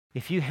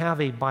If you have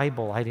a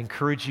Bible, I'd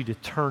encourage you to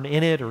turn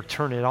in it or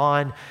turn it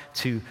on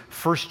to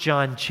 1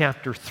 John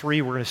chapter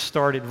 3. We're going to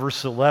start at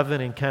verse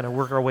 11 and kind of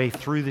work our way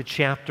through the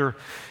chapter.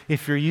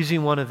 If you're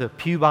using one of the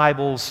Pew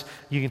Bibles,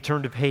 you can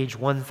turn to page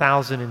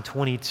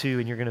 1022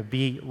 and you're going to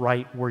be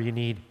right where you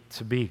need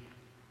to be.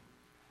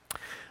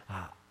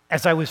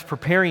 As I was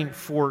preparing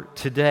for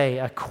today,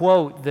 a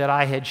quote that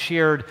I had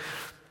shared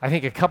I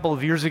think a couple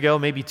of years ago,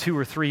 maybe 2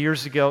 or 3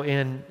 years ago,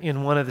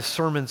 in one of the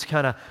sermons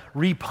kind of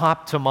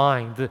re-popped to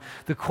mind.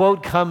 The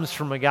quote comes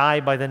from a guy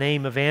by the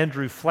name of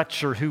Andrew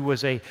Fletcher, who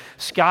was a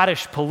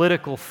Scottish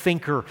political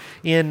thinker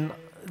in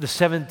the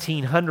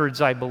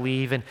 1700s, I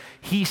believe, and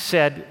he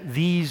said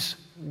these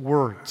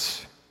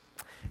words: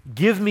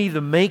 "Give me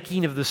the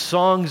making of the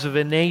songs of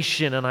a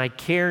nation, and I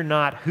care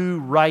not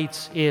who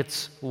writes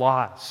its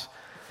laws."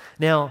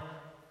 Now,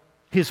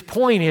 his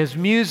point is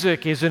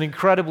music is an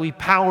incredibly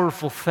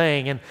powerful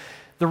thing. And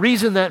the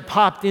reason that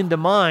popped into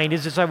mind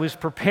is as I was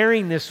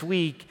preparing this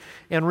week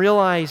and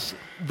realized,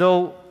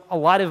 though a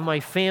lot of my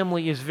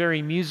family is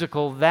very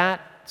musical,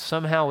 that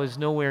somehow is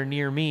nowhere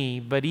near me.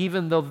 But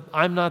even though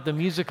I'm not the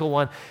musical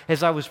one,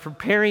 as I was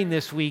preparing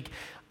this week,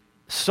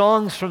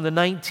 songs from the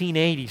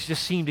 1980s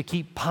just seemed to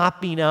keep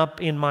popping up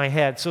in my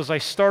head. So as I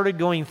started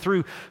going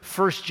through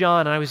 1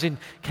 John, I was in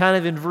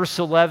verse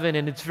 11,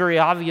 and it's very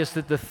obvious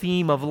that the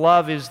theme of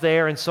love is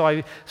there. And so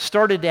I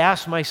started to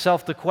ask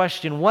myself the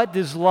question, what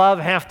does love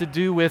have to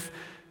do with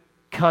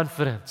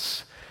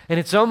confidence? And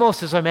it's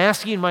almost as I'm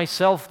asking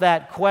myself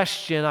that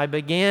question, I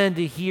began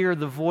to hear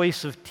the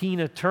voice of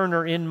Tina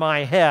Turner in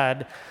my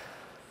head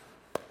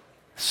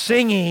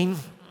singing,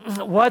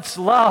 "What's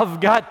love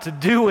got to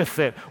do with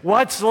it?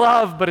 What's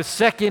love but a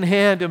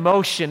secondhand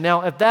emotion?"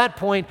 Now, at that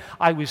point,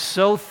 I was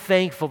so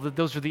thankful that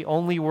those were the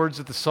only words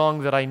of the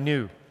song that I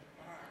knew.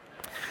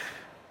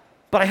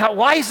 But I thought,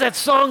 why is that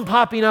song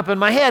popping up in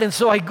my head? And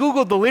so I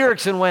Googled the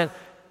lyrics and went,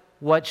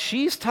 what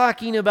she's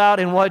talking about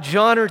and what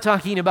John are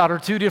talking about are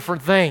two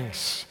different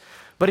things.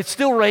 But it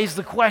still raised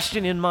the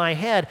question in my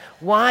head,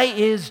 why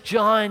is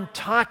John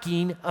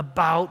talking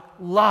about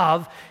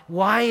love?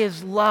 Why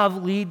does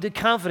love lead to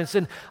confidence?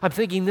 And I'm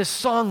thinking, this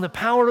song, The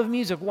Power of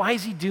Music, why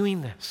is he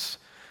doing this?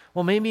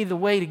 Well, maybe the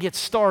way to get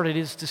started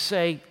is to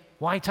say,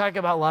 why talk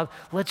about love?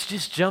 Let's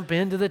just jump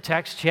into the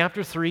text,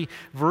 chapter 3,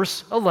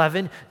 verse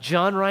 11.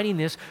 John writing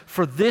this: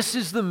 "For this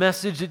is the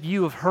message that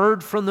you have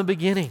heard from the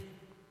beginning,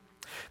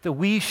 that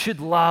we should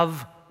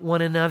love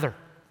one another."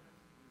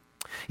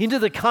 Into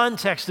the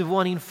context of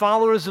wanting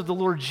followers of the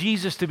Lord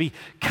Jesus to be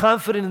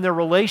confident in their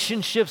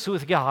relationships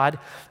with God,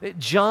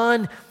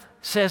 John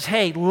says,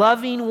 hey,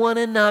 loving one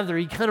another,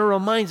 he kind of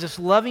reminds us,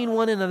 loving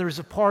one another is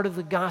a part of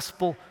the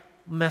gospel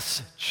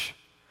message.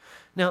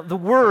 Now, the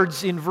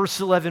words in verse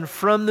 11,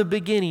 "from the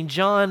beginning,"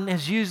 John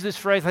has used this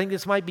phrase. I think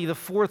this might be the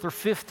 4th or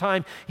 5th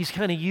time he's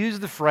kind of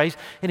used the phrase,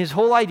 and his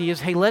whole idea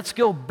is, hey, let's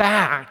go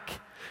back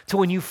to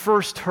when you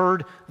first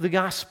heard the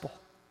gospel.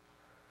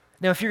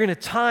 Now, if you're going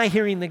to tie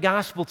hearing the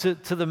gospel to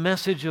the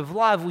message of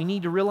love, we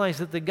need to realize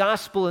that the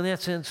gospel, in that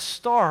sense,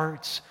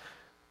 starts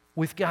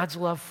with God's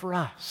love for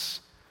us.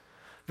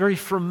 Very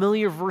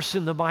familiar verse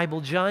in the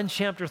Bible, John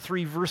chapter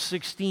 3, verse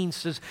 16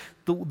 says,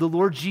 the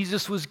Lord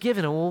Jesus was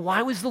given. And well,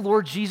 why was the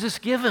Lord Jesus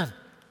given?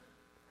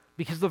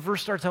 Because the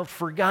verse starts out,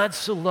 "For God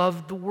so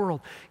loved the world."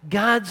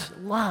 God's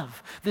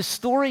love. The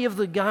story of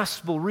the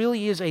gospel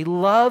really is a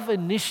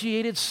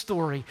love-initiated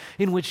story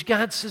in which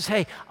God says,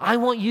 hey, I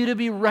want you to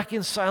be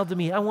reconciled to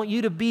me. I want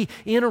you to be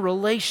in a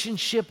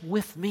relationship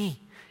with me.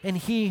 And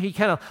he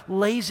kind of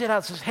lays it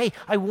out, says, hey,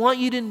 I want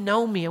you to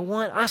know me. I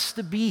want us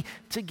to be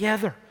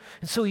together.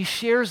 And so he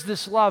shares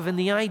this love, and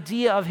the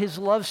idea of his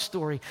love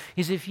story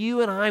is if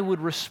you and I would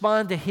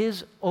respond to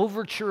his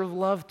overture of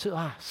love to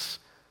us,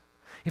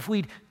 if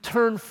we'd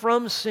turn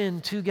from sin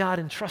to God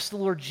and trust the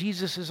Lord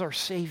Jesus as our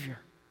Savior,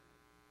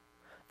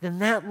 then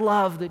that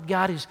love that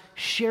God has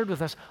shared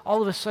with us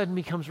all of a sudden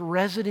becomes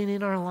resident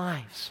in our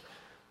lives.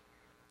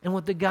 And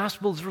what the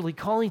gospel is really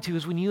calling to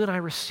is when you and I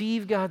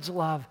receive God's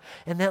love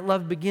and that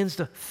love begins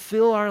to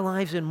fill our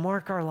lives and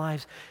mark our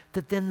lives,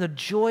 that then the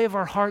joy of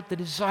our heart, the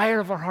desire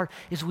of our heart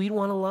is we'd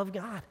want to love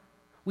God.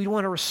 We'd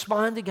want to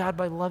respond to God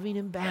by loving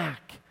Him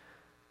back.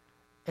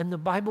 And the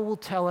Bible will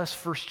tell us,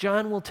 1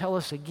 John will tell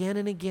us again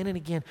and again and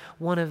again,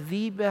 one of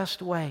the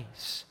best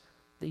ways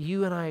that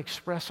you and I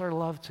express our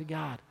love to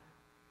God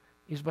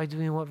is by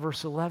doing what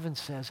verse 11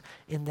 says,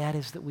 and that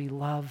is that we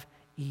love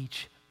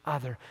each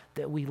other,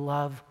 that we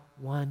love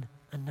one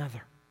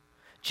another.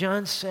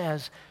 John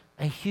says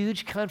a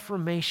huge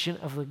confirmation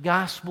of the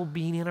gospel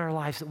being in our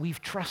lives, that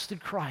we've trusted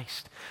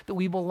Christ, that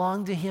we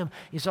belong to Him,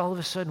 is all of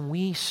a sudden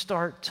we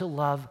start to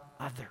love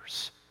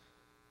others.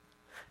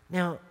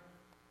 Now,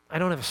 I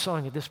don't have a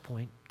song at this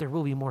point. There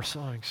will be more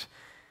songs.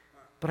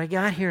 But I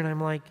got here and I'm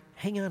like,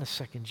 hang on a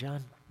second,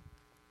 John.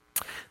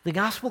 The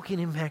gospel can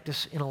impact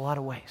us in a lot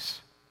of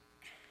ways.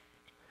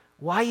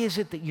 Why is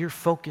it that you're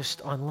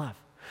focused on love?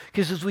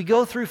 Because as we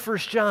go through 1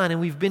 John, and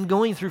we've been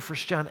going through 1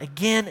 John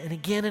again and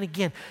again and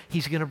again,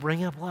 he's going to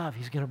bring up love.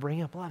 He's going to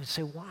bring up love and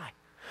say, why?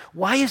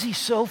 Why is he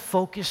so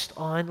focused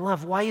on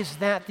love? Why is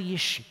that the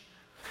issue?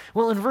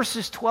 Well, in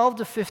verses 12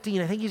 to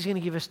 15, I think he's going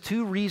to give us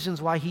two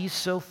reasons why he's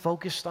so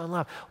focused on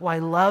love, why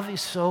love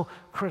is so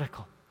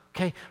critical.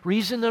 Okay,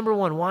 reason number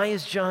one, why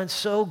is John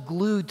so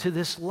glued to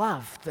this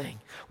love thing?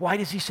 Why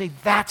does he say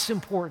that's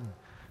important?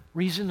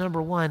 Reason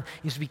number one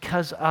is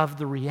because of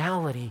the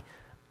reality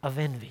of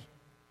envy.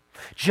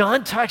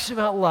 John talks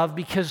about love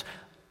because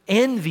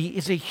envy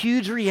is a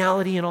huge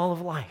reality in all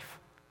of life.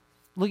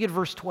 Look at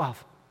verse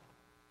 12.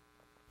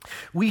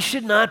 We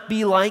should not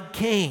be like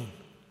Cain,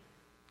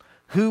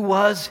 who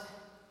was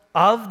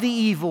of the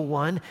evil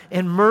one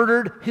and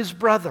murdered his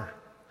brother.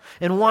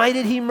 And why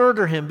did he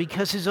murder him?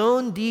 Because his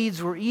own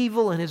deeds were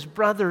evil and his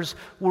brothers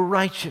were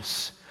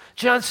righteous.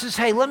 John says,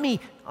 hey, let me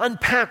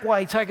unpack why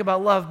I talk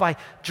about love by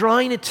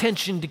drawing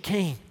attention to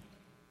Cain.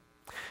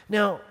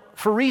 Now,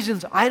 for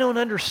reasons I don't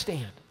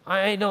understand,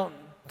 I don't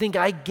think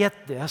I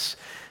get this,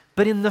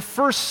 but in the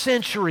first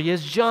century,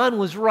 as John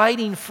was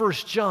writing 1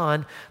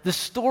 John, the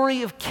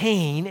story of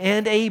Cain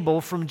and Abel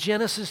from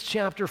Genesis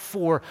chapter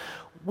 4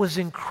 was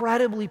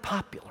incredibly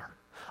popular.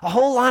 A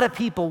whole lot of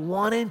people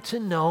wanted to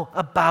know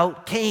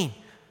about Cain.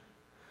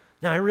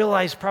 Now, I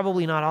realize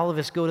probably not all of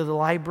us go to the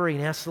library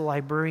and ask the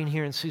librarian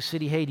here in Sioux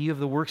City, hey, do you have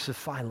the works of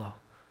Philo?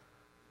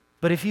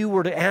 But if you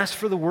were to ask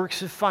for the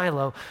works of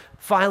Philo,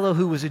 Philo,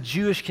 who was a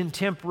Jewish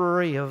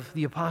contemporary of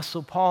the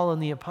Apostle Paul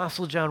and the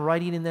Apostle John,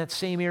 writing in that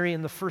same area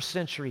in the first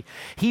century,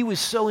 he was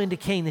so into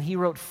Cain that he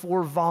wrote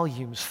 4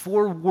 volumes,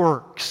 4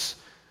 works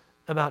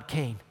about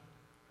Cain.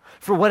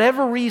 For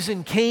whatever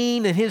reason,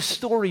 Cain and his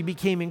story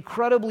became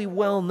incredibly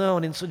well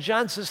known. And so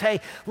John says, hey,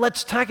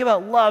 let's talk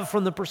about love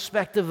from the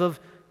perspective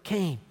of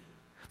Cain.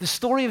 The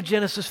story of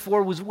Genesis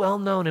 4 was well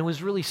known. It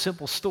was a really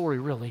simple story,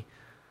 really.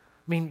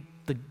 I mean,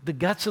 the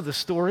guts of the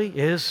story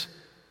is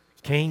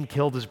Cain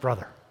killed his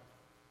brother.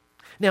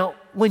 Now,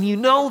 when you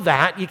know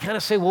that, you kind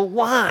of say, well,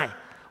 why?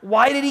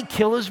 Why did he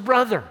kill his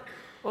brother?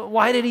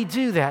 Why did he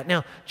do that?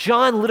 Now,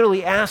 John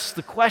literally asks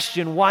the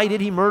question, why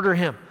did he murder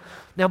him?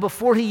 Now,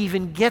 before he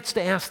even gets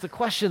to ask the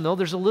question, though,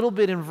 there's a little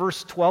bit in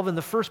verse 12 in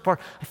the first part.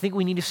 I think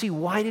we need to see,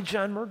 why did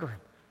John murder him?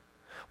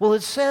 Well,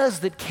 it says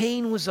that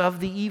Cain was of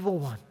the evil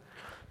one.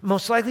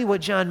 Most likely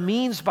what John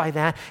means by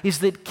that is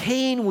that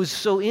Cain was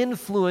so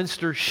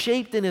influenced or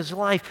shaped in his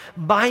life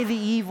by the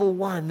evil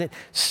one, that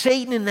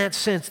Satan, in that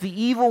sense,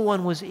 the evil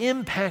one, was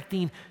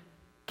impacting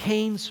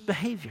Cain's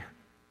behavior.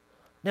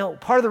 Now,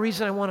 part of the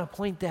reason I want to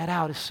point that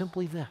out is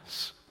simply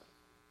this.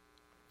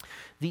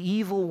 The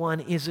evil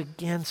one is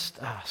against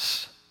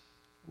us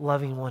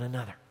loving one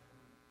another.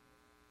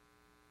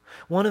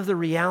 One of the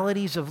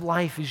realities of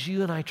life is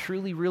you and I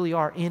truly, really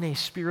are in a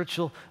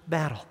spiritual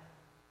battle.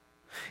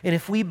 And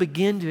if we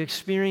begin to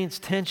experience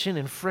tension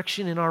and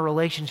friction in our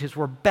relationships,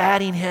 we're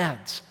batting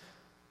heads.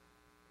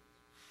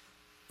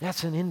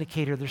 That's an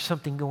indicator there's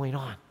something going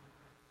on.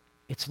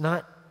 It's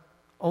not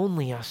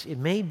only us. It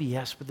may be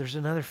us, but there's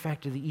another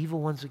factor. The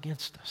evil one's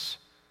against us.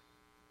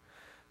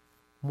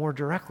 More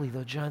directly,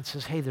 though, John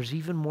says, hey, there's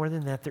even more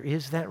than that. There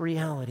is that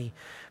reality.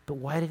 But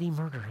why did he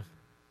murder him?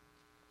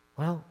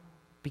 Well,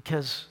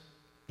 because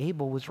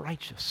Abel was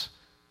righteous.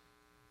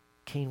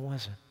 Cain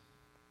wasn't.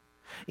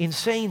 In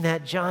saying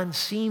that, John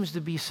seems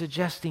to be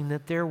suggesting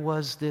that there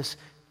was this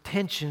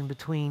tension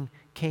between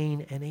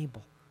Cain and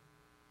Abel.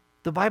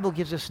 The Bible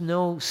gives us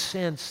no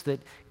sense that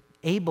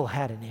Abel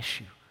had an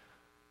issue,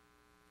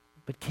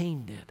 but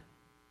Cain did.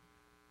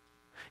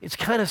 It's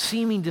kind of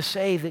seeming to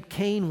say that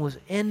Cain was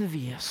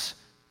envious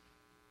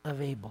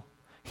of Abel.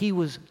 He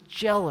was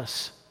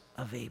jealous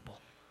of Abel.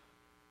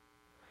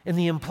 And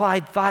the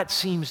implied thought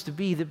seems to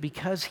be that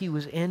because he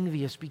was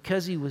envious,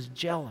 because he was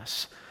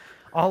jealous,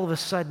 all of a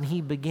sudden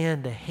he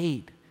began to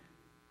hate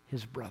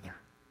his brother.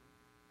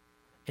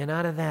 And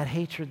out of that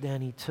hatred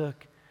then he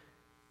took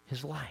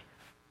his life.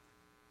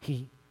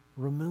 He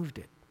removed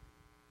it.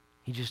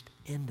 He just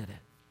ended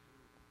it.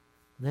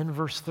 Then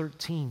verse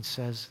 13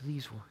 says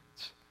these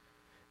words,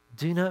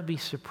 "Do not be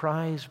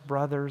surprised,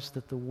 brothers,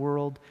 that the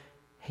world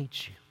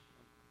hates you."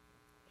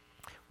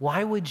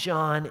 Why would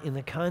John, in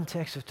the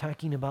context of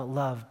talking about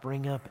love,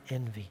 bring up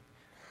envy?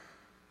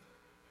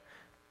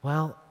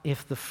 Well,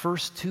 if the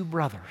first two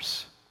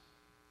brothers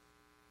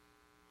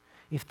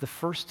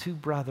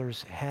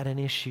had an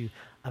issue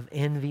of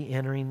envy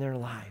entering their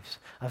lives,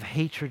 of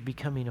hatred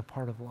becoming a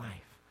part of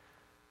life,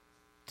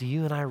 do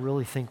you and I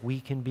really think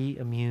we can be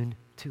immune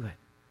to it?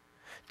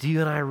 Do you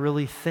and I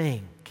really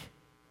think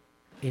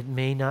it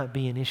may not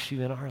be an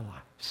issue in our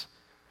lives?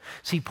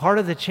 See, part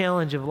of the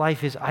challenge of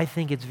life is I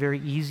think it's very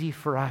easy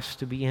for us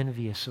to be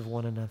envious of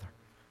one another.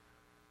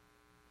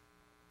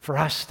 For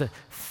us to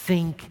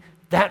think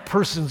that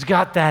person's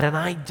got that and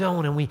I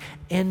don't, and we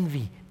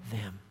envy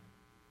them.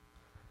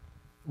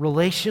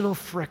 Relational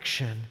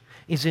friction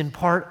is in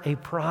part a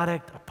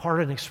product,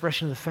 an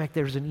expression of the fact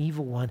there's an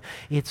evil one.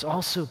 It's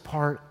also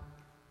part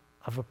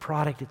of a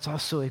product, it's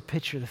also a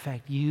picture of the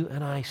fact you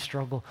and I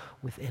struggle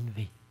with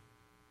envy.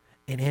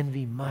 And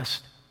envy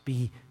must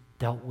be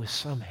dealt with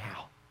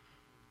somehow.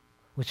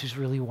 Which is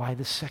really why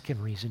the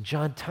second reason.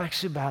 John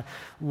talks about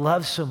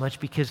love so much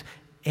because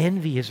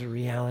envy is a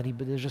reality,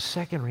 but there's a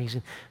second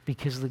reason,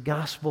 because the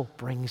gospel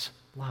brings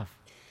love.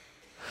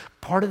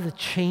 Part of the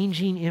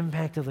changing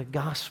impact of the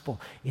gospel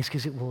is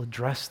because it will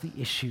address the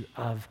issue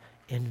of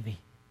envy.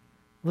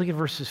 Look at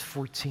verses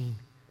 14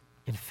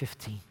 and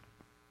 15.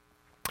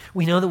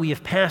 We know that we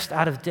have passed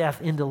out of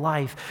death into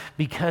life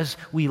because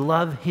we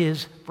love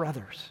his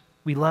brothers.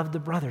 We love the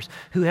brothers.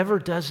 Whoever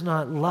does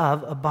not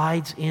love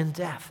abides in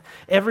death.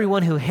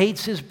 Everyone who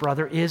hates his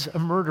brother is a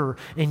murderer,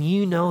 and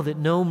you know that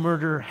no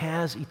murderer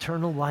has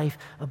eternal life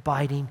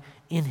abiding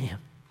in him.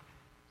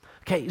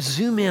 Okay,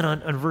 zoom in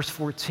on verse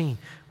 14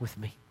 with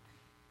me.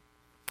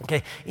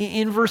 Okay,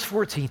 in verse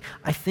 14,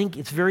 I think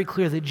it's very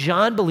clear that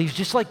John believes,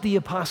 just like the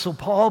Apostle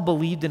Paul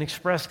believed and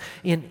expressed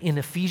in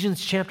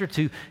Ephesians chapter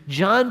 2,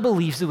 John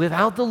believes that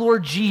without the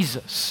Lord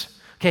Jesus,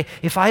 okay,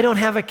 if I don't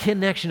have a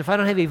connection, if I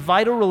don't have a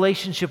vital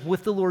relationship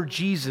with the Lord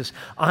Jesus,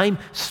 I'm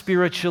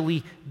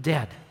spiritually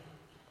dead.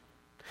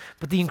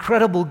 But the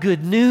incredible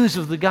good news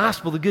of the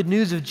gospel, the good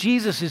news of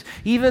Jesus is,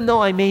 even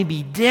though I may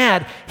be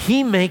dead,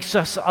 he makes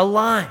us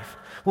alive.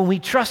 When we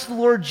trust the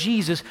Lord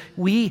Jesus,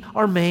 we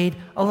are made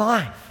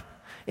alive.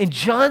 And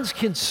John's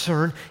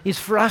concern is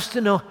for us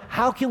to know,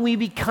 how can we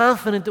be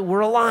confident that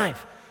we're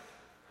alive?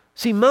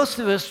 See, most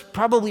of us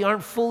probably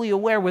aren't fully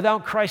aware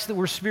without Christ that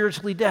we're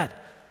spiritually dead.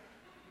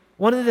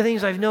 One of the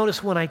things I've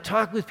noticed when I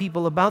talk with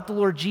people about the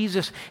Lord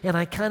Jesus, and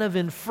I kind of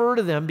infer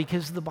to them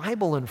because the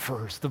Bible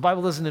infers. The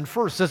Bible doesn't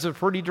infer. It says it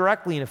pretty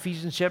directly in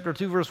Ephesians chapter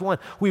 2, verse 1.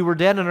 We were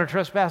dead in our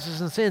trespasses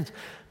and sins.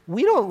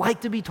 We don't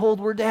like to be told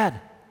we're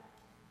dead.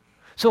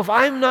 So if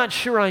I'm not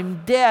sure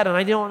I'm dead and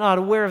I'm not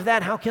aware of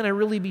that, how can I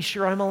really be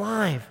sure I'm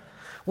alive?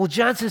 Well,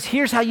 John says,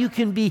 here's how you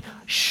can be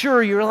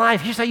sure you're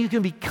alive. Here's how you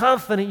can be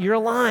confident you're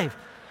alive.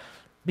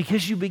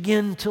 Because you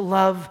begin to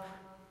love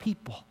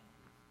people.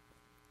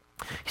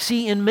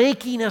 See, in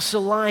making us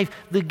alive,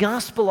 the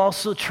gospel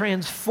also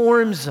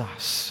transforms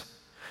us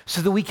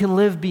so that we can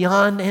live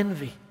beyond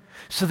envy,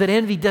 so that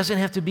envy doesn't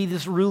have to be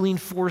this ruling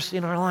force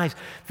in our lives.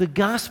 The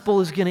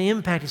gospel is going to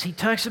impact us. He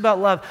talks about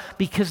love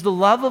because the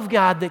love of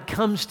God that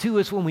comes to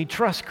us when we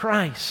trust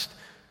Christ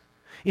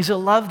is a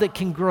love that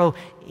can grow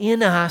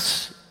in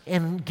us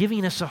and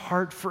giving us a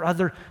heart for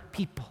other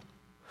people,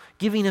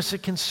 giving us a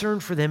concern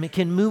for them. It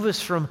can move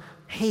us from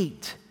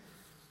hate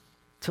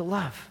to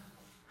love.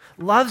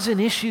 Love's an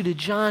issue to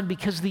John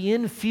because the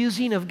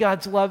infusing of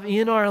God's love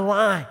in our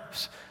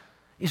lives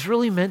is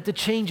really meant to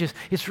change us.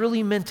 It's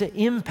really meant to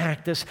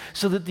impact us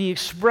so that the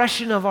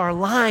expression of our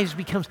lives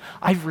becomes,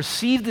 I've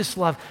received this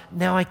love,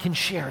 now I can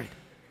share it.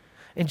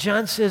 And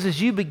John says, as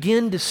you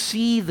begin to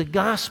see the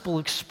gospel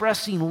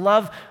expressing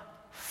love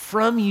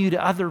from you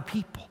to other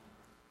people,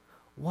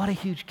 what a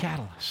huge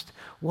catalyst.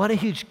 What a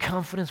huge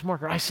confidence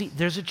marker. I see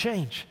there's a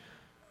change.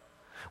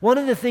 One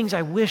of the things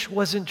I wish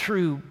wasn't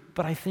true,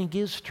 but I think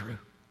is true,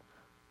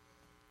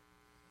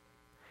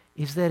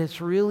 is that it's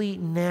really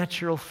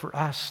natural for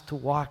us to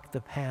walk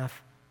the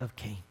path of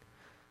Cain.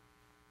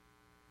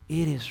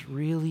 It is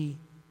really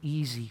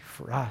easy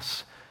for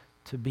us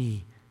to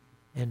be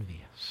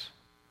envious.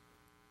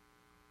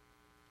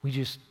 We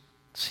just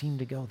seem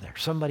to go there.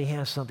 Somebody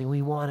has something,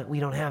 we want it, we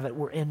don't have it,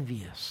 we're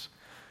envious.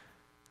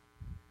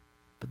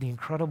 But the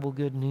incredible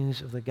good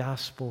news of the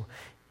gospel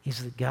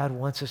is that God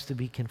wants us to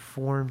be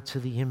conformed to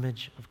the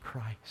image of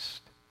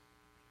Christ.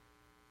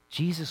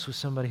 Jesus was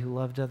somebody who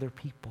loved other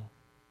people.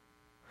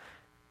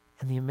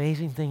 And the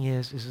amazing thing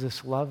is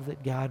this love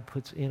that God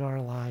puts in our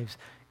lives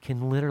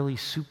can literally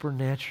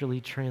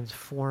supernaturally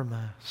transform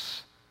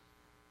us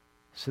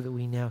so that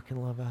we now can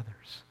love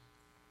others.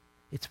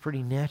 It's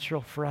pretty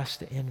natural for us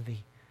to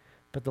envy,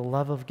 but the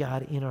love of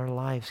God in our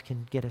lives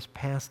can get us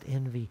past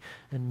envy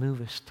and move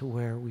us to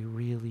where we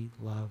really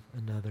love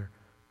another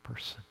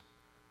person.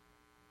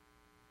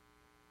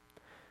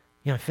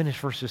 You know, I finished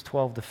verses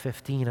 12 to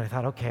 15. I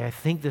thought, okay, I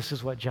think this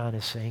is what John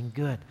is saying.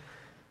 Good.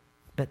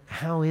 But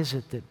how is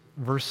it that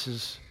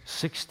verses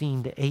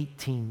 16 to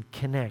 18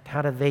 connect?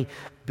 How do they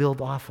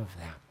build off of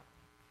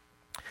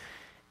that?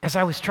 As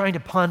I was trying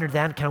to ponder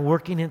that, kind of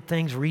working at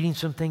things, reading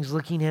some things,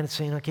 looking at it,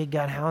 saying, okay,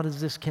 God, how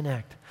does this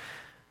connect?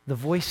 The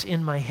voice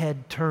in my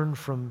head turned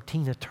from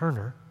Tina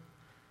Turner,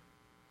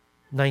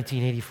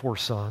 1984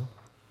 song,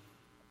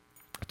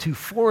 to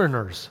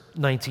Foreigner's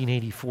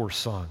 1984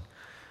 song.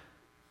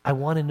 I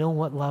want to know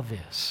what love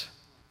is.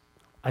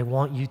 I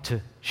want you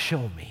to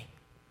show me.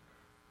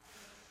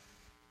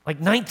 Like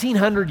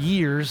 1900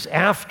 years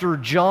after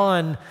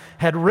John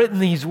had written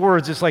these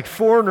words, it's like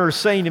Foreigner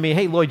saying to me,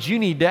 hey, Lloyd, you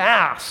need to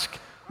ask,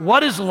 what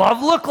does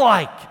love look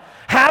like?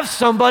 Have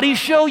somebody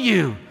show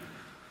you.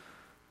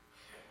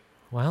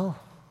 Well,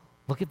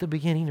 look at the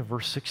beginning of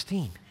verse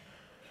 16.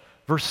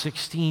 Verse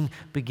 16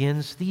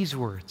 begins these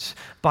words.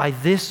 By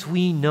this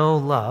we know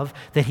love,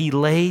 that he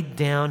laid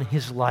down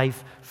his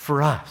life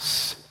for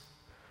us.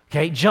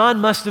 Okay, John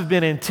must have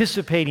been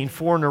anticipating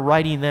Foreigner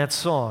writing that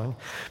song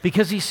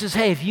because he says,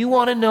 hey, if you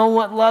want to know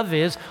what love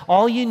is,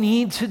 all you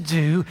need to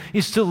do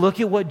is to look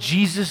at what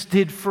Jesus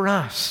did for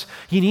us.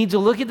 You need to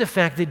look at the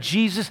fact that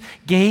Jesus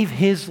gave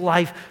his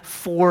life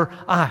for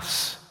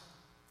us.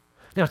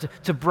 Now,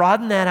 to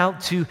broaden that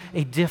out to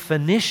a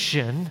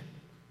definition,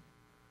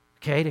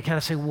 Okay, to kind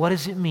of say, what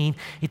does it mean?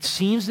 It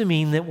seems to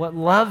mean that what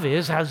love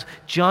is, as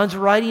John's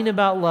writing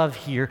about love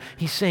here,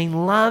 he's saying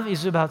love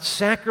is about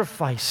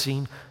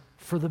sacrificing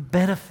for the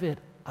benefit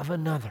of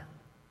another.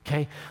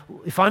 Okay?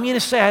 If I'm going to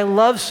say I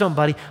love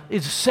somebody,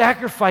 it's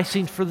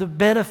sacrificing for the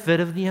benefit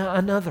of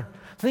another.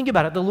 Think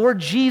about it. The Lord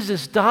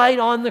Jesus died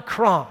on the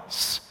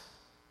cross.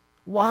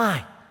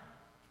 Why?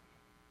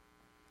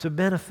 To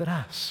benefit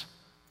us.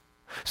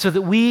 So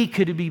that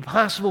it be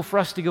possible for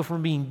us to go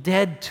from being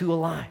dead to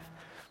alive.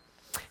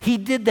 He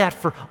did that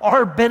for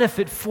our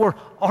benefit, for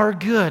our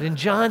good. And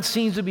John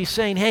seems to be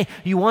saying, hey,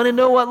 you want to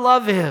know what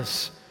love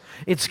is?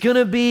 It's going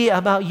to be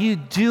about you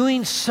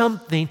doing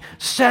something,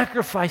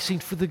 sacrificing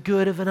for the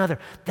good of another.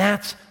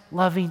 That's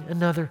loving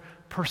another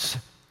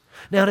person.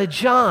 Now to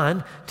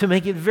John, to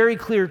make it very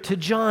clear, to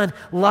John,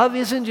 love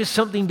isn't just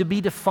something to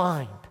be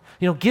defined.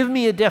 Give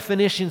me a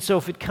definition so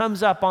if it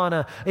comes up on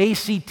an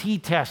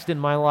ACT test in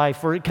my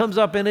life, or it comes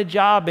up in a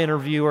job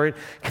interview, or it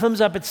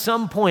comes up at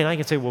some point, I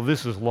can say, well,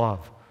 this is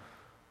love.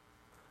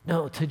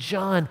 No, to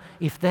John,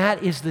 if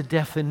that is the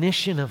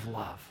definition of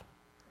love,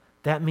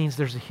 that means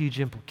there's a huge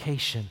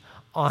implication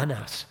on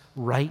us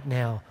right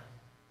now,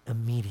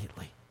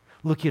 immediately.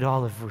 Look at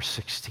all of verse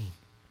 16.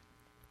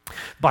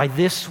 By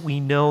this we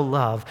know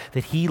love,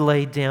 that he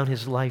laid down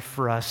his life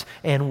for us,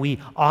 and we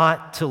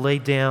ought to lay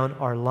down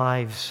our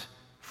lives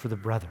for the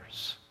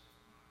brothers.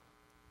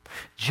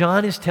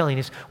 John is telling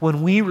us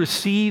when we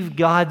receive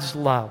God's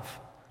love,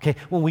 okay,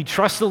 when we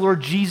trust the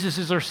Lord Jesus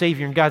as our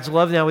Savior and God's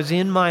love now is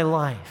in my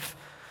life,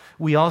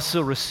 we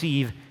also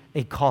receive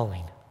a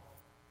calling.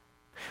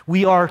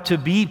 We are to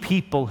be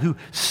people who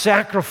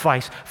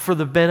sacrifice for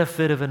the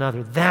benefit of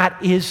another.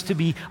 That is to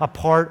be a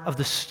part of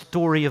the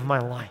story of my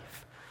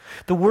life.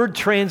 The word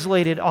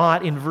translated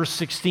ought in verse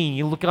 16,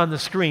 you look on the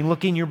screen,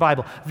 look in your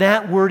Bible.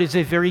 That word is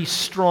a very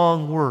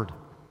strong word.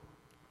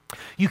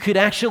 You could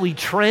actually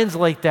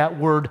translate that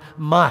word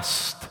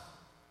must.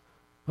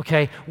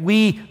 Okay?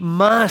 We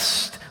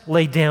must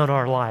lay down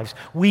our lives.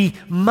 We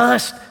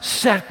must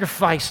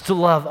sacrifice to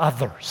love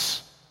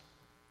others.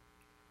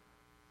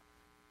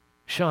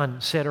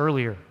 Sean said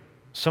earlier,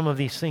 some of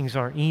these things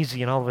aren't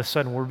easy, and all of a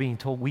sudden we're being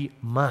told we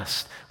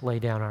must lay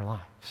down our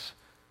lives.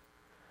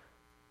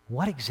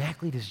 What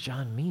exactly does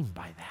John mean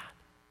by that?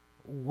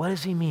 What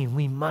does he mean?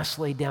 We must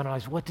lay down our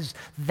lives. What does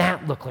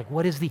that look like?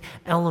 What is the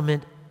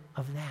element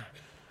of that?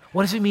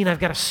 What does it mean I've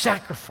got to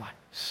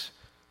sacrifice?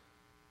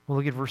 Well,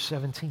 look at verse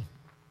 17.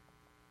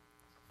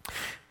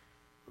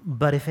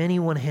 But if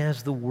anyone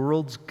has the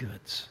world's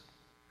goods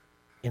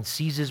and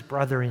sees his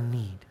brother in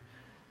need,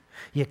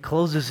 yet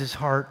closes his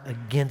heart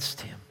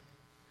against him,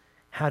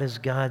 how does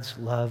God's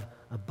love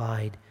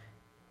abide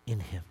in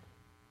him?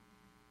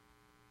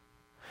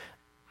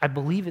 I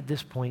believe at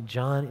this point,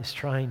 John is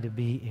trying to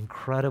be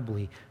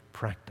incredibly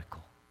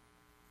practical.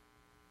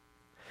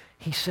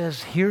 He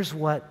says, here's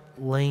what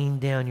laying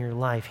down your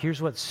life,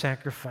 here's what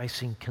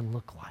sacrificing can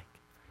look like.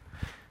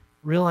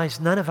 Realize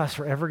none of us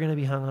are ever going to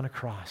be hung on a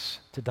cross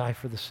to die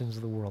for the sins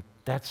of the world.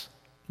 That's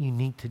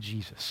unique to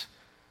Jesus.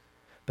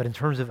 But in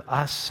terms of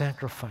us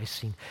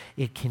sacrificing,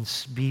 it can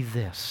be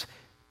this: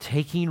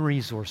 taking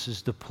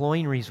resources,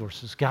 deploying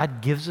resources.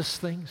 God gives us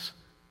things.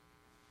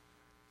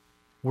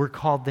 We're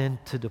called then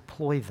to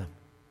deploy them.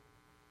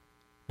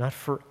 Not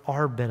for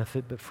our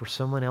benefit, but for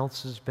someone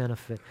else's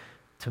benefit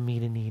to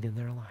meet a need in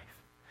their life.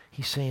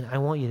 He's saying, I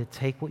want you to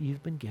take what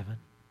you've been given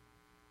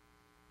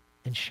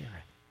and share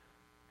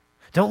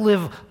it. Don't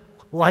live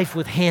life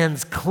with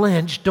hands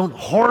clenched. Don't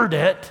hoard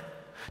it.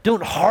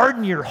 Don't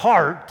harden your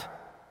heart.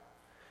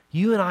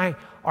 You and I,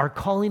 our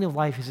calling of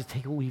life is to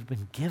take what we've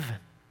been given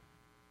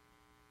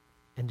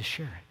and to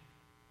share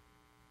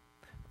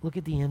it. Look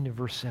at the end of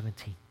verse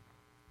 17.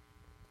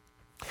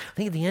 I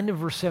think at the end of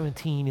verse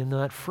 17, in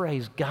that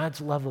phrase,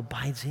 God's love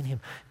abides in him,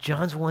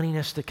 John's wanting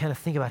us to kind of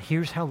think about,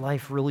 here's how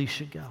life really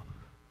should go.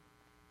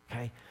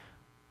 Okay?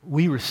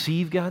 We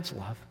receive God's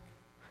love.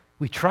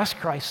 We trust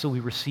Christ, so we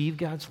receive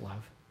God's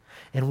love.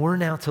 And we're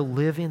now to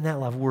live in that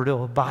love. We're to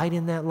abide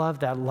in that love.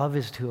 That love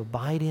is to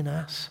abide in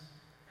us.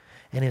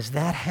 And as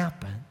that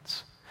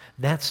happens,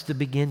 that's to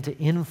begin to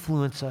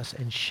influence us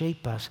and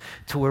shape us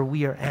to where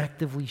we are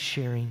actively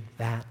sharing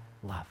that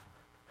love.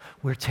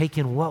 We're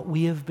taking what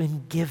we have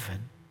been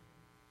given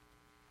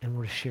and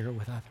we're to share it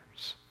with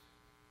others.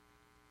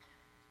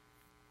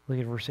 Look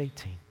at verse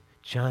 18.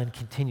 John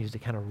continues to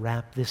kind of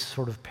wrap this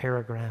sort of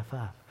paragraph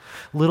up.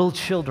 Little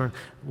children,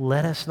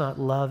 let us not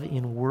love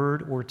in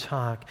word or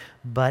talk,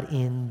 but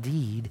in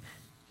deed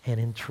and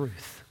in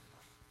truth.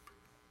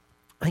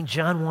 I think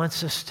John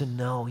wants us to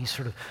know, he's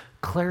sort of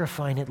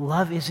clarifying it.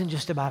 Love isn't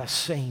just about us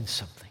saying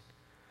something.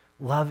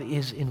 Love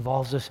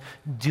involves us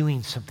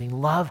doing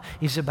something. Love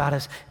is about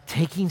us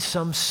taking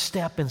some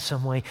step in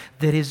some way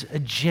that is a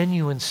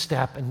genuine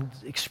step and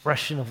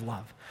expression of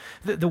love.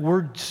 The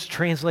words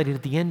translated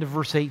at the end of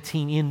verse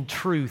 18, in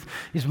truth,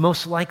 is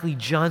most likely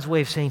John's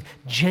way of saying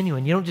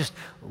genuine. You don't just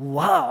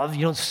love,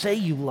 you don't say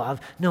you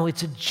love. No,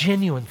 it's a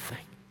genuine thing.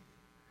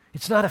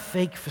 It's not a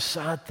fake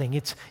facade thing.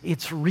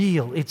 It's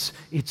real.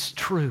 It's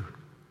true.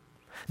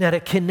 Now, to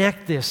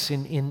connect this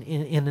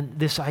in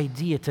this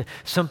idea to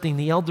something,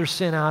 the elder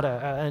sent out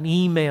an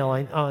email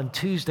on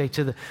Tuesday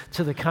to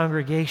the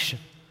congregation.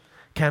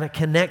 Kind of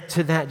connect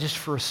to that just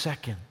for a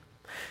second.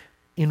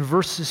 In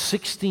verses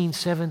 16,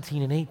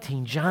 17, and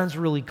 18, John's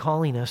really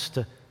calling us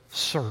to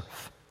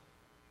serve.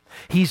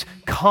 He's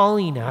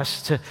calling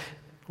us to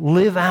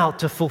live out,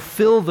 to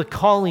fulfill the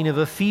calling of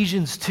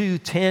Ephesians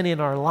 2:10 in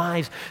our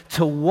lives,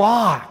 to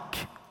walk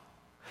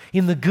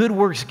in the good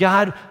works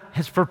God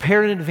has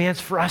prepared in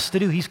advance for us to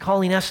do. He's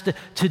calling us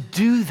to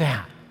do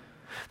that.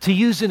 To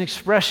use an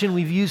expression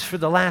we've used for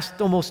the last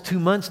almost 2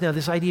 months now,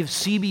 this idea of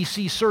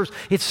CBC serves,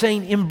 it's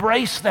saying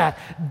embrace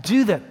that,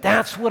 do that.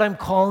 That's what I'm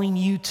calling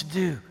you to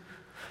do.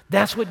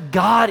 That's what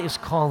God is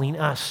calling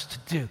us to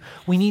do.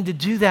 We need to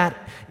do that,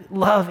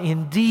 love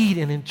in deed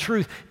and in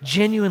truth,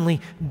 genuinely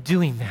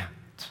doing that.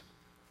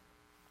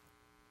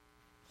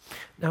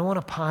 Now I want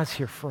to pause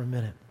here for a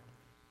minute.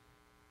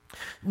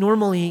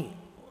 Normally,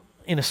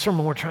 in a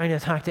sermon, we're trying to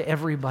talk to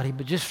everybody,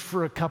 but just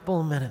for a couple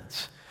of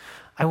minutes,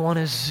 I want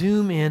to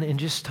zoom in and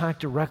just talk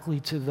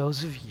directly to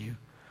those of you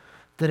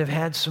that have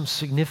had some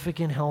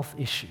significant health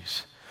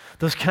issues.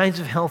 Those kinds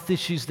of health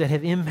issues that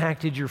have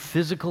impacted your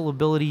physical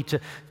ability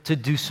to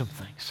do some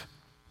things.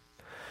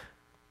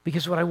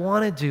 Because what I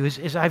want to do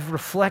is I've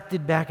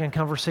reflected back on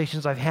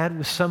conversations I've had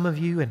with some of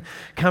you and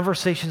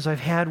conversations I've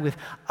had with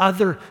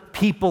other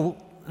people,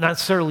 not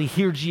necessarily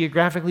here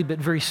geographically, but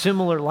very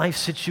similar life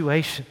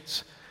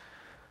situations.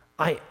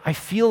 I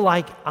feel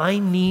like I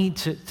need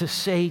to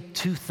say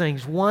two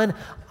things. One,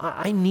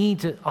 I need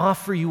to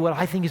offer you what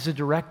I think is a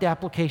direct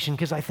application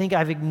because I think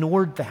I've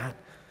ignored that.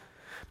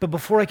 But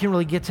before I can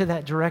really get to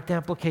that direct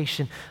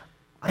application,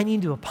 I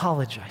need to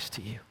apologize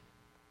to you.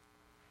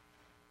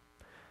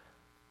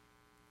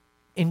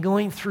 In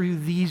going through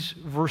these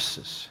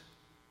verses,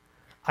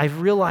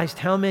 I've realized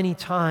how many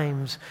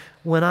times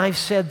when I've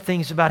said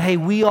things about, hey,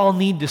 we all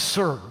need to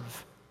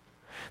serve,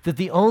 that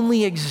the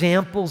only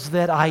examples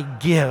that I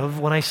give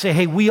when I say,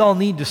 hey, we all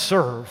need to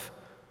serve,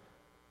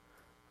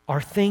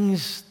 are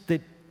things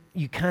that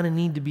you kind of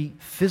need to be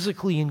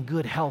physically in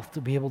good health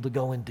to be able to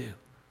go and do.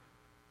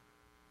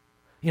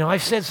 You know,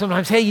 I've said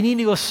sometimes, hey, you need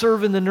to go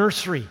serve in the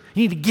nursery.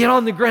 You need to get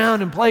on the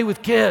ground and play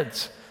with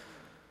kids.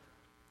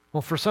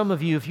 Well, for some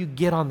of you, if you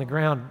get on the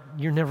ground,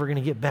 you're never going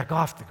to get back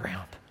off the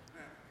ground.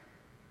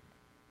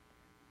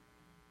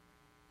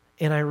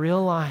 And I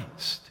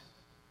realized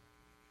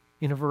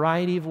in a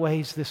variety of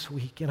ways this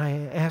week, and I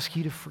ask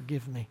you to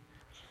forgive me,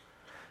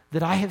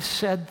 that I have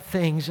said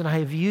things and I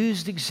have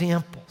used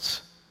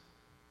examples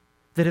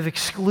that have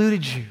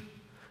excluded you.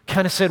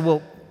 Kind of said,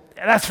 well,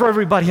 that's for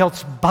everybody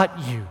else but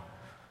you.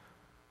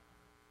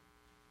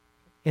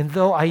 And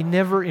though I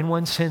never in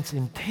one sense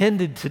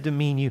intended to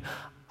demean you,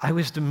 I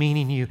was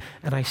demeaning you,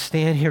 and I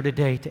stand here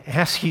today to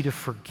ask you to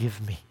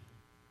forgive me.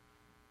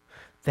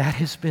 That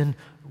has been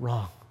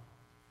wrong.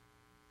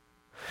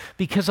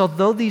 Because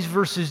although these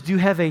verses do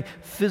have a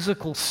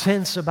physical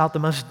sense about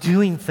them us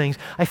doing things,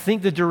 I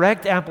think the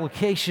direct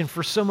application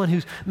for someone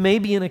who's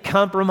maybe in a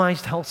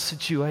compromised health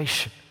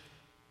situation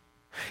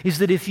is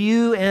that if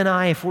you and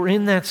I, if we're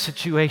in that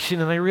situation,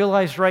 and I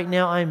realize right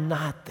now I'm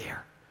not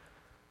there,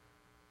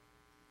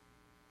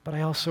 but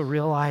I also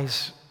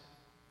realize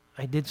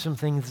I did some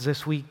things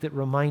this week that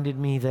reminded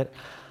me that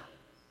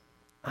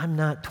I'm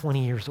not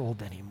 20 years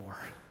old anymore.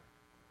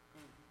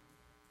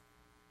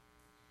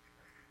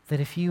 That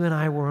if you and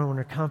I were in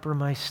a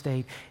compromised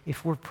state,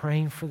 if we're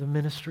praying for the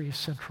ministry of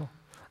Central,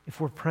 if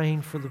we're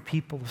praying for the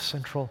people of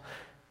Central,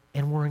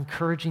 and we're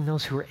encouraging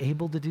those who are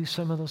able to do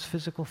some of those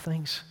physical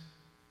things,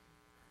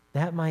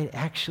 that might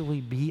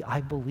actually be,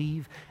 I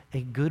believe,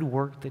 a good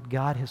work that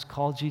God has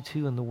called you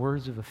to, in the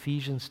words of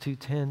Ephesians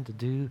 2:10, to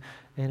do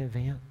in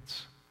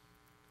advance.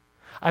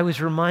 I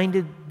was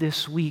reminded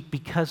this week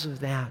because of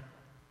that.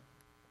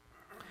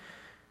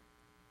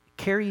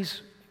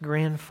 Carrie's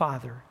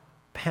grandfather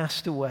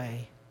passed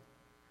away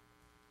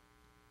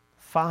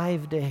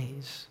 5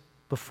 days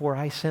before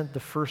I sent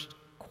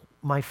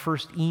my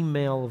first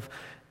email of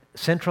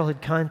Central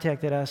had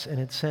contacted us and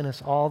had sent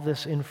us all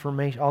this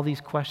information, all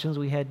these questions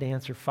we had to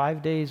answer.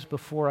 5 days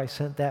before I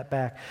sent that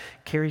back,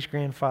 Carrie's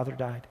grandfather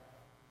died.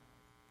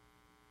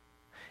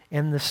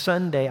 And the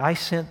Sunday, I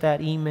sent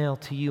that email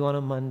to you on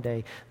a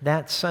Monday.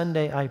 That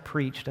Sunday I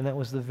preached, and that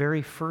was the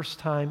very first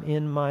time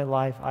in my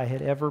life I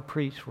had ever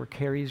preached where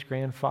Carrie's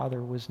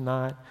grandfather was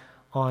not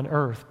on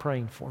earth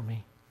praying for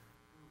me.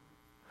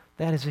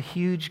 That is a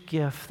huge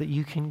gift that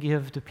you can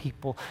give to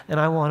people, and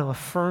I want to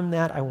affirm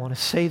that. I want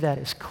to say that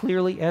as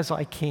clearly as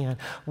I can.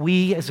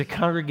 We as a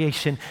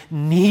congregation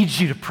need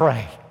you to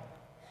pray,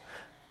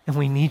 and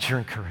we need your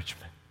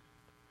encouragement.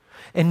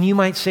 And you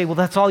might say, well,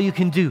 that's all you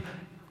can do.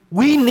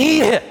 We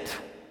need it.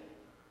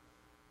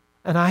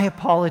 And I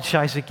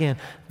apologize again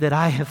that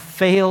I have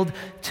failed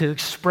to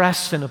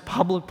express in a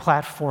public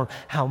platform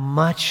how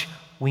much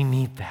we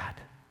need that.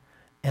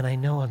 And I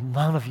know a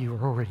lot of you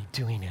are already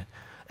doing it,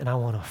 and I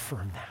want to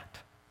affirm that.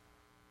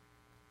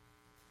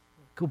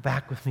 Go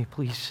back with me,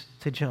 please,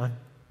 to 1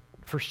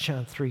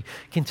 John 3.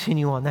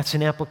 Continue on. That's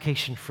an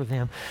application for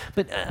them.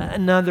 But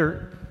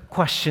another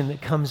question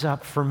that comes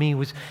up for me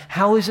was,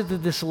 how is it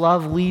that this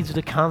love leads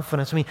to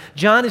confidence? I mean,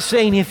 John is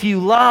saying if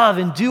you love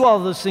and do all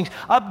those things,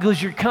 up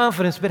goes your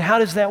confidence, but how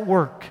does that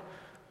work?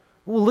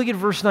 Well, look at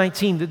verse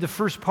 19, the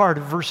first part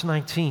of verse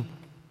 19.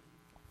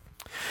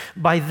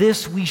 By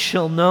this we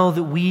shall know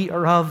that we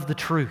are of the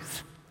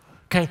truth.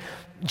 Okay,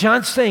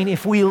 John's saying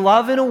if we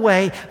love in a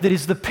way that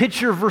is the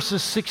picture of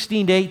verses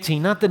 16 to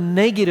 18, not the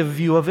negative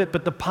view of it,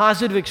 but the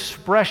positive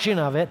expression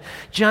of it,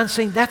 John's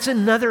saying that's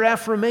another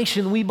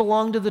affirmation we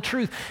belong to the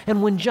truth.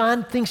 And when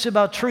John thinks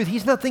about truth,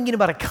 he's not thinking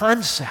about a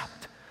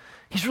concept.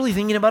 He's really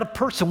thinking about a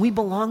person. We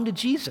belong to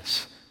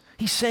Jesus.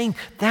 He's saying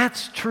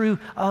that's true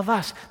of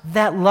us.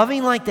 That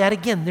loving like that,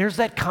 again, there's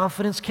that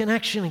confidence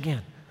connection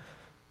again.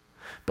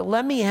 But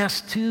let me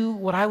ask two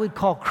what I would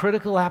call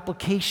critical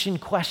application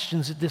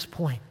questions at this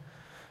point.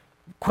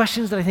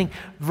 Questions that I think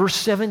verse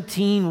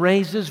 17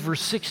 raises,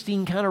 verse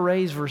 16 kind of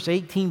raises, verse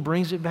 18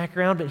 brings it back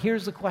around. But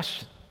here's the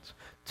questions.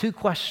 Two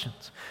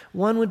questions.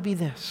 One would be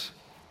this.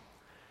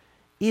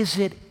 Is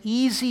it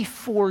easy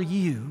for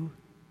you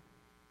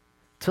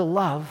to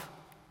love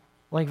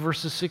like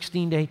verses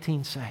 16 to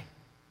 18 say?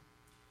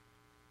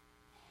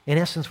 In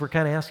essence, we're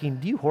kind of asking,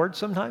 do you hoard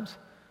sometimes?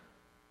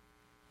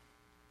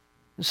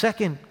 The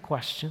second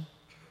question,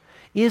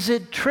 is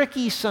it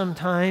tricky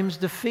sometimes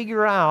to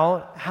figure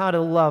out how to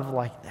love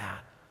like that?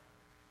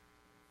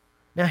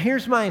 Now,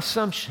 here's my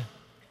assumption.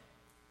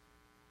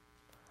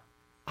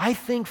 I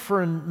think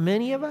for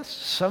many of us,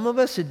 some of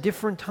us at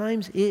different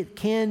times, it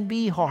can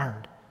be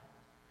hard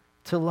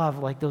to love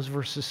like those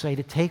verses say,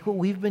 to take what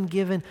we've been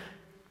given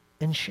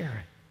and share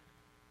it.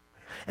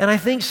 And I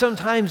think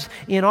sometimes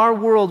in our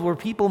world where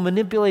people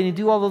manipulate and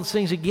do all those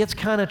things, it gets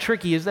kind of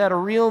tricky. Is that a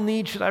real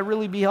need? Should I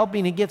really be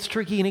helping? It gets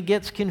tricky and it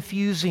gets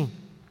confusing.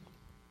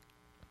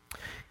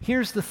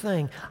 Here's the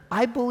thing.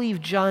 I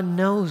believe John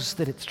knows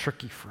that it's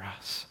tricky for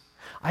us.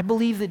 I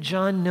believe that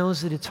John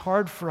knows that it's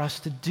hard for us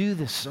to do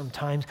this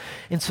sometimes.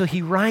 And so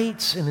he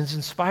writes and is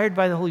inspired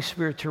by the Holy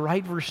Spirit to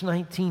write verse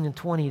 19 and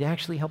 20 to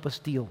actually help us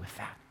deal with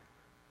that.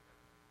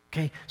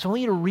 Okay, so I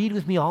want you to read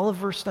with me all of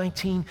verse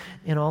 19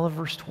 and all of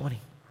verse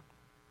 20.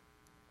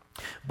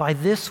 By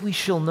this we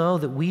shall know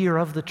that we are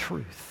of the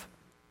truth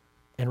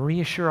and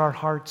reassure our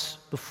hearts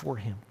before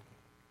Him.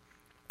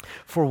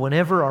 For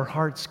whenever our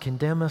hearts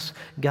condemn us,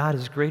 God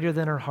is greater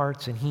than our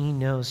hearts and He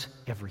knows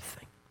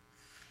everything.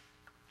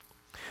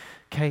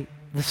 Okay,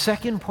 the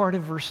second part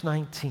of verse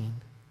 19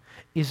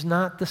 is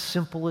not the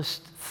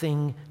simplest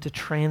thing to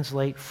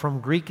translate from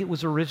Greek it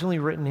was originally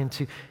written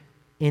into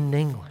in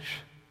English.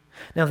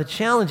 Now the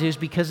challenge is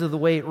because of the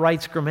way it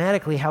writes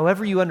grammatically,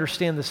 however you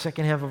understand the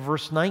second half of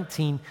verse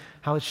 19,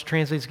 how it's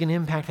translated is going to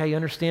impact how you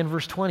understand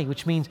verse 20,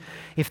 which means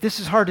if this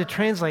is hard to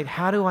translate,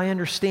 how do I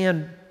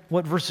understand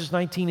what verses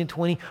 19 and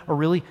 20 are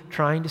really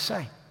trying to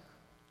say?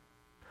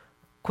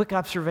 Quick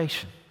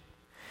observation.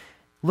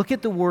 Look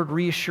at the word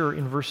reassure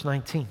in verse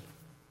 19.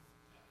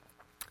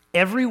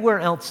 Everywhere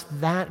else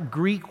that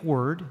Greek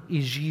word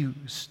is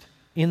used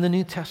in the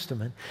New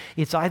Testament,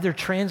 it's either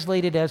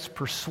translated as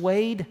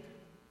persuade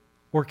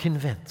or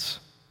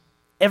convince.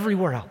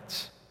 Everywhere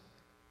else.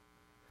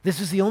 This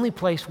is the only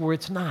place where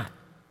it's not.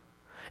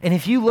 And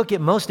if you look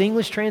at most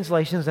English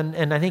translations,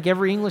 and I think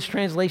every English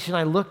translation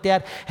I looked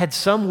at had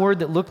some word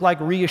that looked like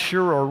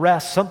reassure or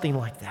rest, something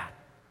like that.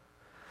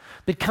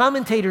 But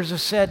commentators have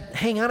said,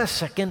 hang on a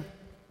second,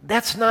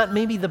 that's not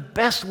maybe the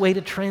best way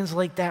to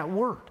translate that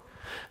word.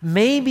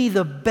 Maybe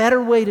the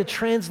better way to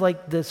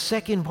translate the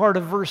second part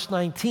of verse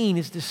 19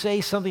 is to say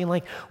something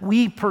like,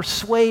 we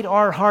persuade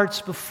our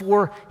hearts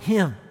before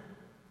Him.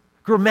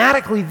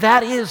 Grammatically,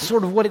 that is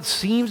sort of what it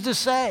seems to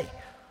say.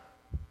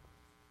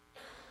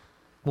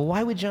 Well,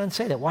 why would John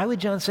say that? Why would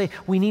John say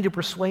we need to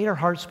persuade our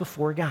hearts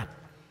before God?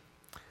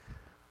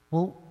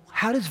 Well,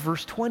 how does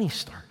verse 20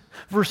 start?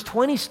 Verse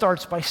 20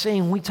 starts by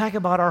saying we talk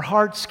about our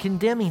hearts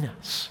condemning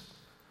us.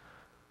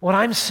 What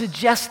I'm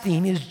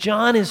suggesting is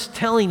John is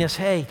telling us,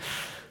 hey,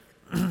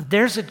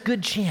 there's a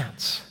good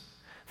chance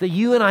that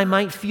you and I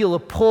might feel a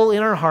pull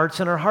in our hearts,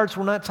 and our hearts,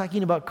 we're not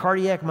talking about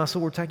cardiac muscle,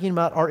 we're talking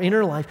about our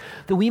inner life,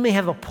 that we may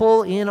have a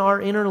pull in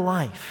our inner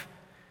life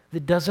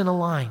that doesn't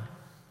align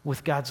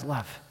with God's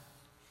love.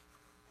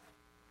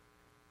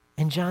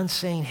 And John's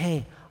saying,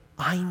 hey,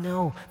 I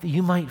know that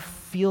you might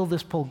feel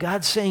this pull.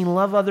 God's saying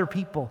love other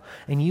people,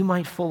 and you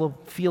might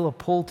feel a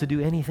pull to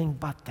do anything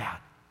but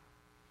that.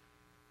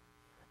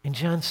 And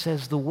John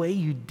says the way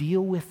you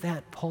deal with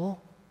that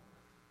pull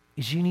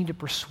is you need to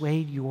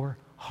persuade your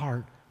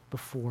heart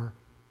before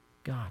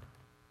God.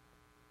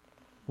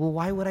 Well,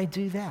 why would I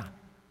do that?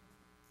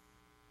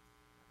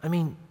 I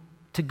mean,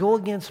 to go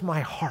against my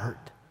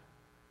heart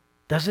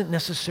doesn't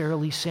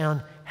necessarily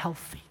sound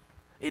healthy.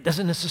 It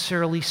doesn't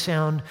necessarily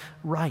sound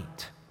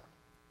right.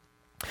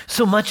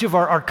 So much of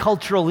our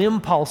cultural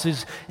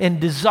impulses and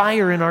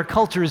desire in our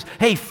culture is,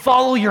 hey,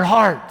 follow your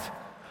heart.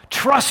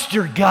 Trust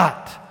your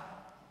gut.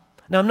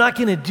 Now, I'm not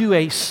going to do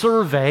a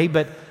survey,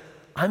 but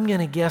I'm going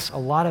to guess a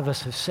lot of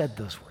us have said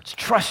those words.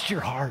 Trust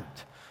your heart.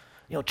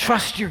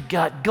 Trust your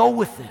gut. Go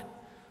with it.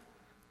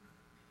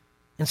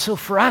 And so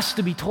for us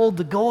to be told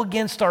to go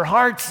against our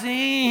hearts,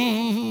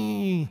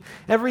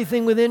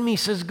 everything within me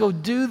says, go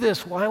do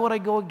this. Why would I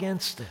go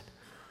against it?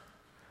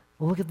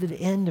 Well, look at the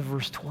end of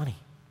verse 20.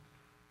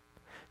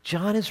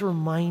 John is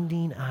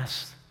reminding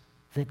us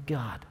that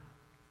God,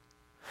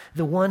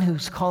 the one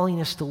who's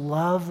calling us to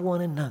love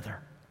one another,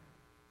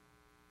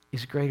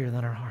 is greater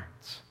than our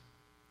hearts.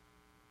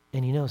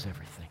 And he knows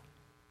everything.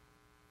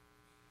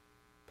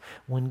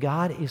 When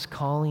God is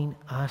calling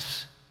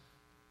us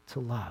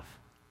to love,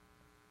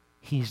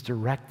 he's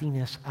directing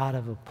us out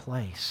of a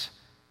place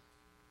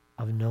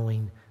of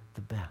knowing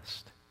the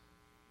best.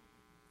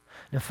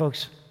 Now,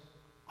 folks,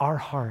 our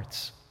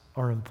hearts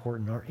are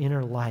important. Our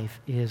inner life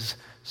is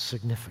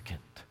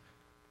significant.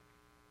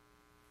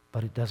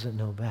 But it doesn't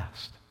know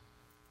best.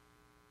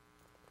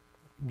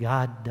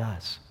 God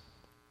does.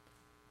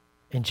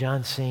 And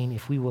John's saying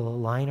if we will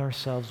align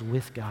ourselves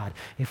with God,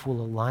 if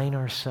we'll align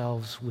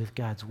ourselves with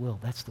God's will,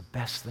 that's the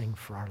best thing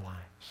for our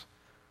lives.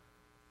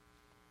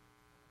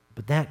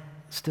 But that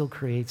still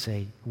creates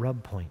a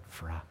rub point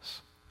for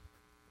us.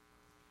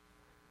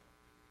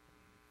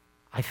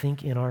 I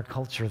think in our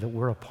culture that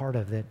we're a part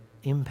of that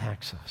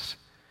impacts us.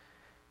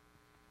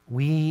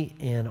 We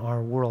in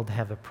our world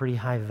have a pretty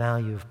high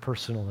value of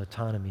personal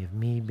autonomy, of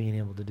me being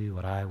able to do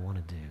what I want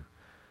to do.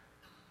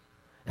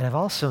 And I've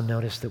also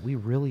noticed that we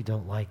really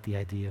don't like the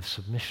idea of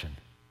submission.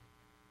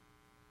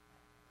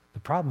 The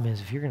problem is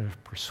if you're going to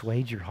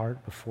persuade your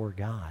heart before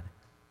God,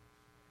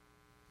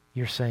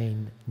 you're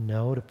saying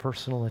no to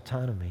personal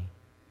autonomy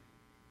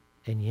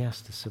and yes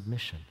to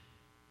submission.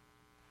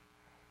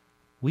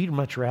 We'd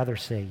much rather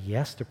say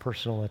yes to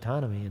personal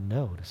autonomy and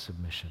no to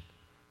submission.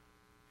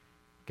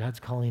 God's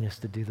calling us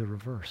to do the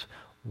reverse.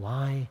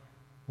 Why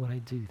would I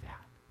do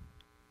that?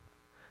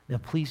 Now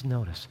please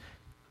notice,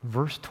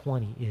 verse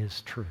 20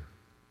 is true.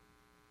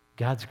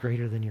 God's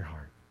greater than your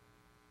heart.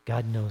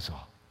 God knows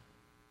all.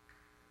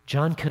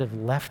 John could have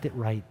left it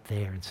right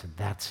there and said,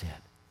 that's it.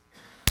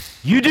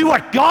 You do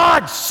what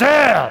God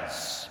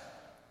says.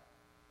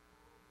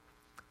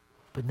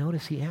 But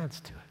notice he adds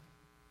to it.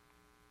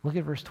 Look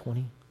at verse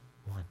 21.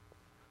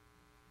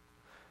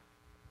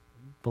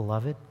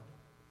 Beloved,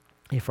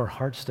 if our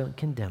hearts don't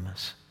condemn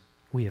us,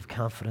 we have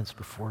confidence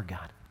before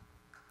God.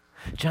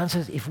 John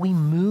says, if we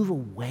move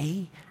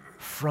away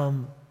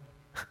from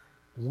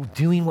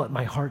doing what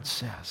my heart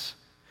says,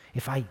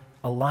 if I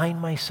align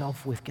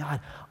myself with God,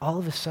 all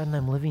of a sudden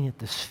I'm living at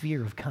the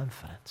sphere of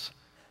confidence.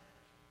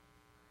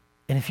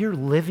 And if you're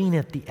living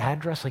at the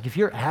address, like if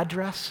your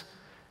address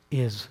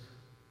is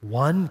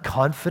 1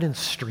 Confidence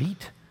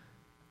Street,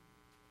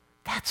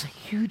 that's a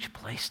huge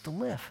place to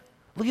live.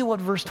 Look at what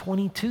verse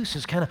 22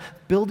 says, kind of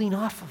building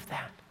off of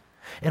that.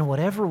 And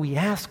whatever we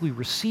ask, we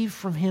receive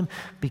from him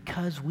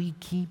because we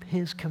keep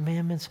his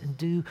commandments and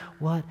do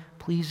what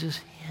pleases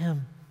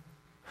him.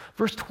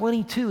 Verse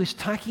 22 is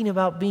talking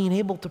about being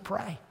able to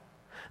pray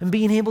and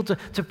being able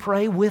to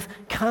pray with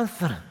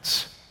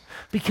confidence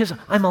because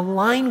I'm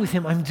aligned with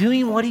him. I'm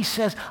doing what he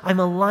says. I'm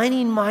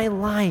aligning my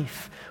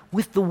life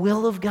with the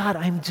will of God.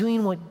 I'm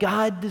doing what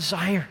God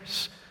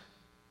desires.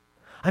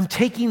 I'm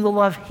taking the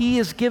love he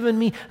has given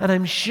me and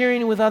I'm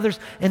sharing it with others.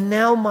 And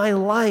now my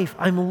life,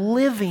 I'm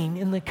living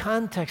in the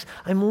context.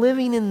 I'm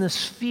living in the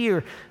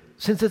sphere.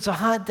 Since it's a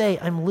hot day,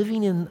 I'm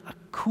living in a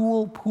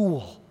cool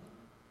pool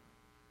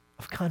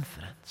of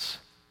confidence.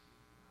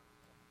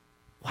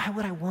 Why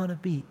would I want to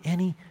be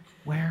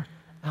anywhere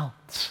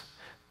else?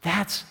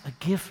 That's a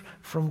gift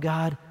from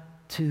God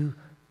to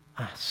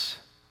us.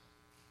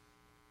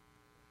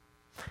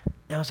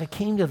 Now, as I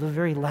came to the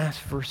very last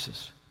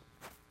verses,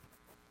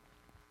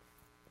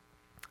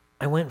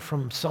 I went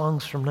from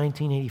songs from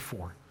 1984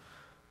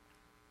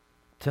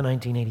 to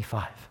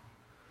 1985.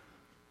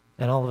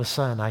 And all of a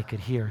sudden, I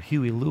could hear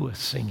Huey Lewis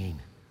singing,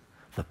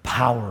 "The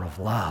Power of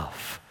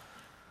Love."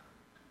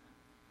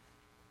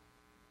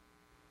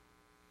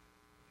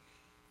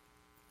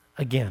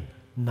 Again,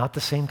 not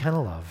the same kind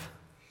of love.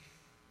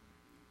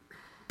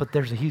 But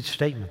there's a huge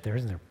statement there,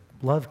 isn't there?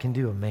 Love can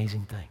do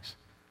amazing things.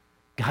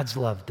 God's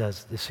love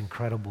does this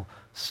incredible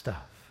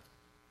stuff.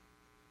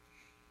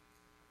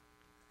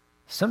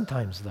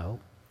 Sometimes, though,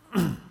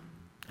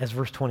 as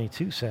verse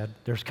 22 said,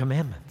 there's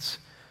commandments.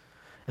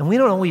 And we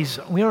don't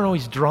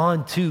always draw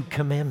to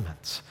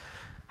commandments.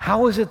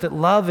 How is it that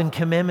love and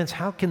commandments,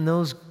 how can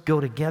those go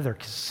together?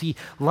 Because see,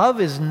 love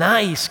is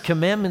nice,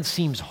 commandments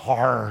seems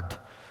hard,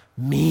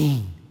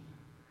 mean.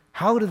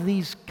 How do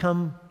these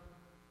come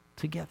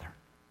together?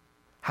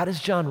 How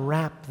does John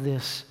wrap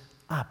this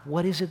up?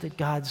 What is it that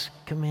God's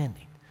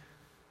commanding?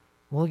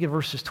 Well, look at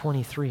verses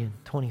 23 and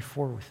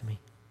 24 with me.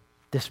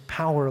 This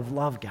power of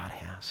love God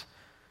has.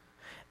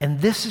 And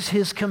this is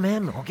his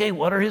commandment. Okay,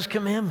 what are his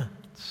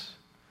commandments?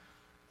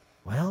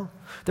 Well,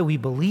 that we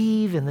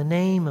believe in the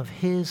name of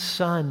his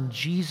Son,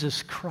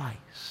 Jesus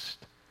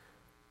Christ,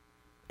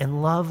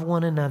 and love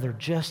one another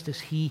just as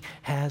he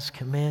has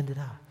commanded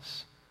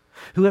us.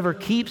 Whoever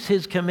keeps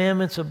his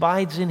commandments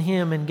abides in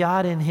him and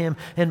God in him,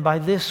 and by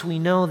this we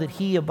know that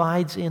he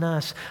abides in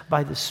us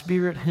by the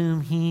Spirit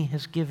whom he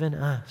has given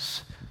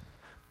us.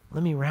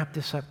 Let me wrap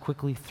this up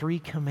quickly. 3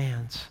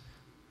 commands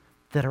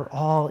that are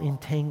all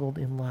entangled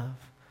in love.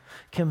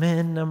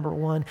 Command number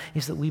 1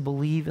 is that we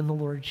believe in the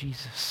Lord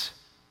Jesus.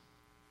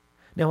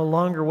 Now, a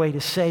longer way to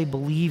say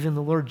believe in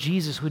the Lord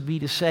Jesus would be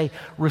to say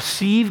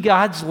receive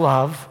God's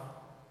love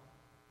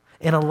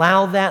and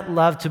allow that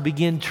love to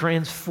begin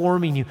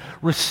transforming you.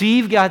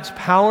 Receive God's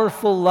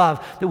powerful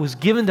love that was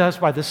given to us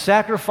by the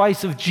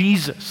sacrifice of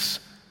Jesus.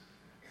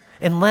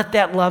 And let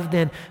that love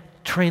then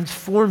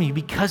transform you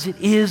because it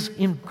is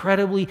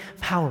incredibly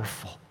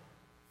powerful.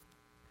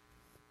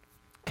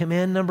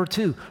 Command number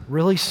 2,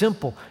 really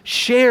simple.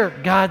 Share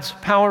God's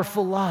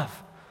powerful love.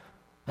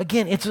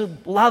 Again, it's a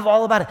love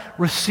all about it.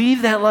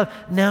 Receive that love,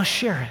 now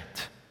share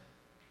it.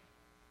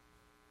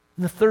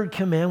 And the third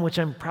command, which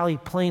I'm probably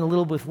playing a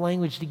little with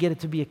language to get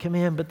it to be a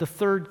command, but the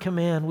third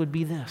command would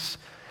be this: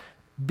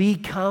 be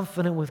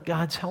confident with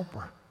God's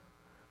helper.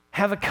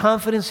 Have a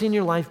confidence in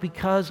your life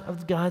because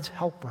of God's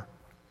helper.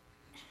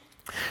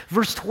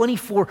 Verse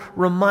 24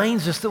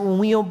 reminds us that when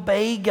we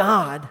obey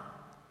God,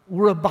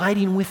 we're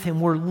abiding with Him.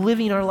 We're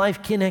living our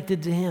life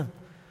connected to Him.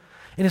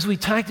 And as we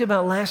talked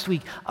about last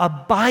week,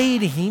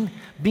 abiding,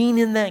 being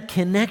in that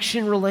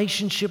connection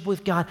relationship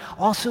with God,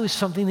 also is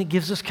something that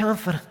gives us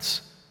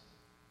confidence.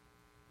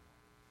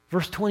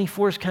 Verse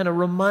 24 is kind of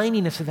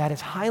reminding us of that.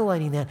 It's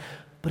highlighting that,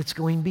 but it's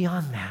going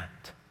beyond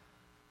that.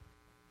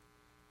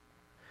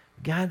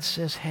 God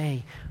says,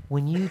 hey,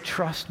 when you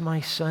trust my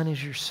Son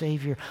as your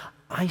Savior,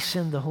 I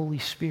send the Holy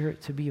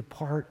Spirit to be a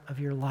part of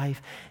your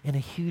life. And a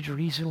huge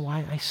reason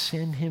why I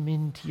send Him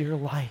into your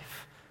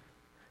life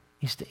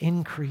is to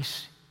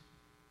increase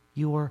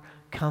your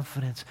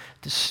confidence,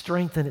 to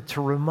strengthen it,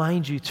 to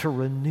remind you, to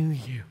renew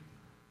you,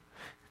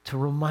 to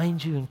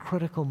remind you in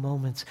critical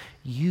moments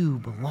you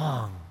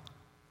belong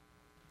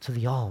to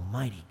the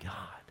Almighty God.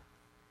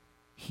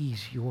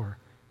 He's your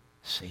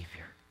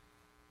Savior.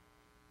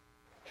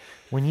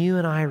 When you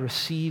and I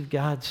receive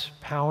God's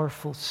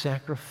powerful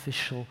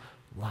sacrificial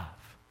love,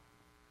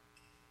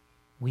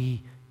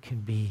 we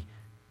can be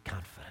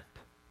confident.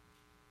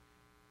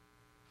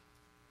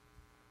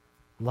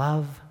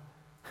 Love,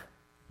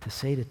 to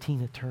say to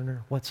Tina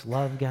Turner, what's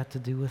love got to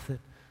do with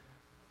it?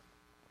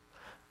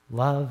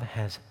 Love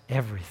has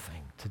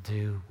everything to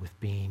do with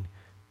being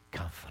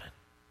confident.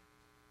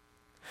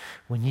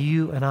 When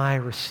you and I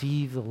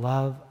receive the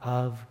love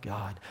of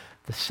God,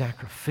 the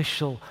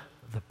sacrificial,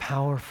 the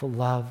powerful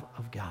love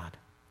of God,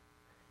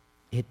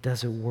 it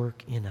does a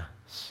work in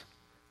us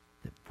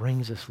that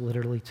brings us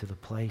literally to the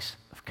place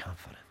of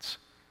confidence.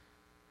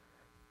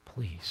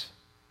 Please,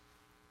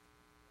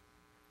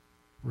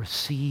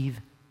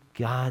 receive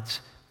God's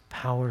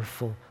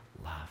powerful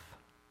love.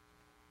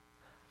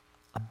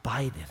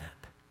 Abide in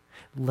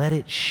it. Let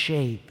it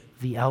shape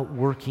the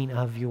outworking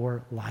of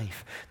your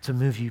life to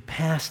move you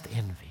past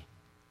envy,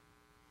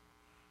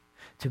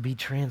 to be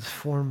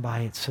transformed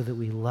by it so that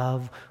we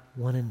love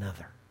one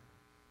another,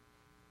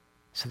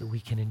 so that we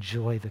can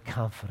enjoy the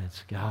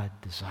confidence God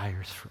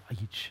desires for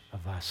each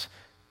of us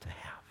to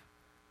have.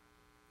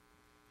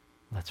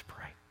 Let's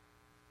pray.